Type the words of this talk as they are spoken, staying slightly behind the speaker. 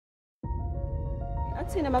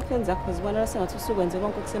Athina ama-plans akho zibonela sengathi usukwenze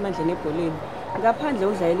konke okusemandleni ebholeni. Ngaphandle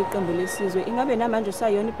udlalela iqembu lesizwe, ingabe namanje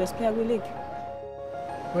usayona i-best player kwi-league?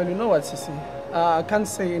 Well, you know what, Sisi? I can't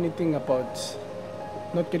say anything about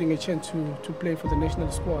not getting a chance to play for the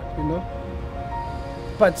national squad, you know?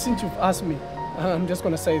 But since you've asked me, I'm just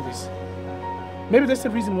going to say this. Maybe that's the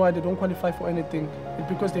reason why they don't qualify for anything. It's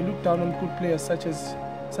because they look down on good players such as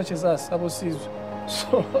us, Abosiz.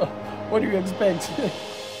 So, what do you expect?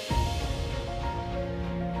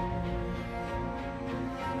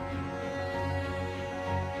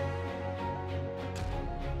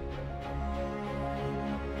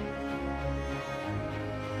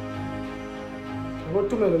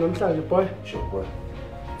 Ngothumela namhlanje boy. Sure boy.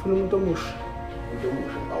 Funa umuntu omusha. Umuntu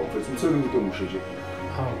omusha. Awufethu umthole umuntu omusha nje.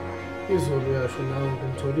 Hawu. Izolo yasho nawe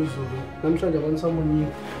ngimthola izolo. Namhlanje abantu samonile.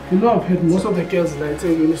 You know I've had most of the girls la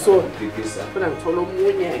eThekwini so funa ngithola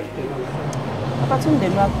omunye. Abathi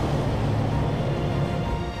umndeni wakho.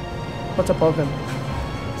 What about them?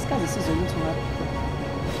 Sikaze sizwe ukuthi ngaphi.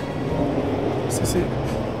 Sisi,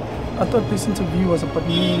 I thought this interview was about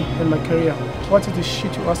me and my career. What is this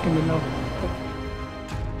shit you're asking me now?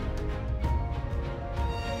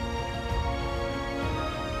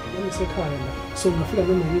 So ngafika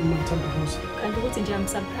ngemali mangithanda kuzo. Kanti ukuthi nje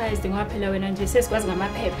surprised ngoba phela wena nje sesikwazi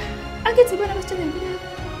ngamaphepha. Akithi bona basitshela impilo yakho.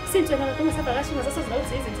 Since wena kodwa usavakashi ngasasazi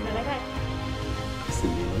ukuthi izinto la ekhaya.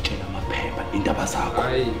 Sinotshela amaphepha indaba zakho.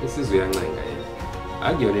 Hayi, isizwe yancenga yena.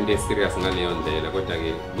 Akuyona into eserious ngaleyo ndlela kodwa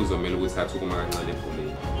ke kuzomela ukuthi athukuma kancane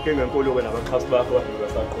ebholeni. Inkinga enkulu ke nabaxhasi bakho kade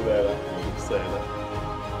basaqhubeka ngokusela.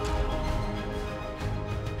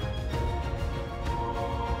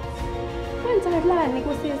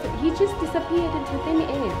 He just disappeared into thin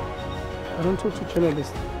air. I don't talk to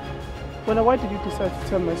journalists. Well, why did you decide to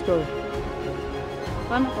tell my story?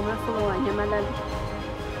 Mama ngomafoko wanyamalala.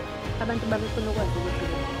 Abantu babefuna ukwazi ukuthi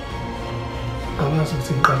Angazi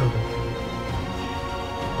ukuthi ngiqale kuphi.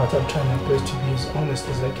 But I'm trying my best to be as honest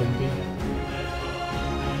as I can be.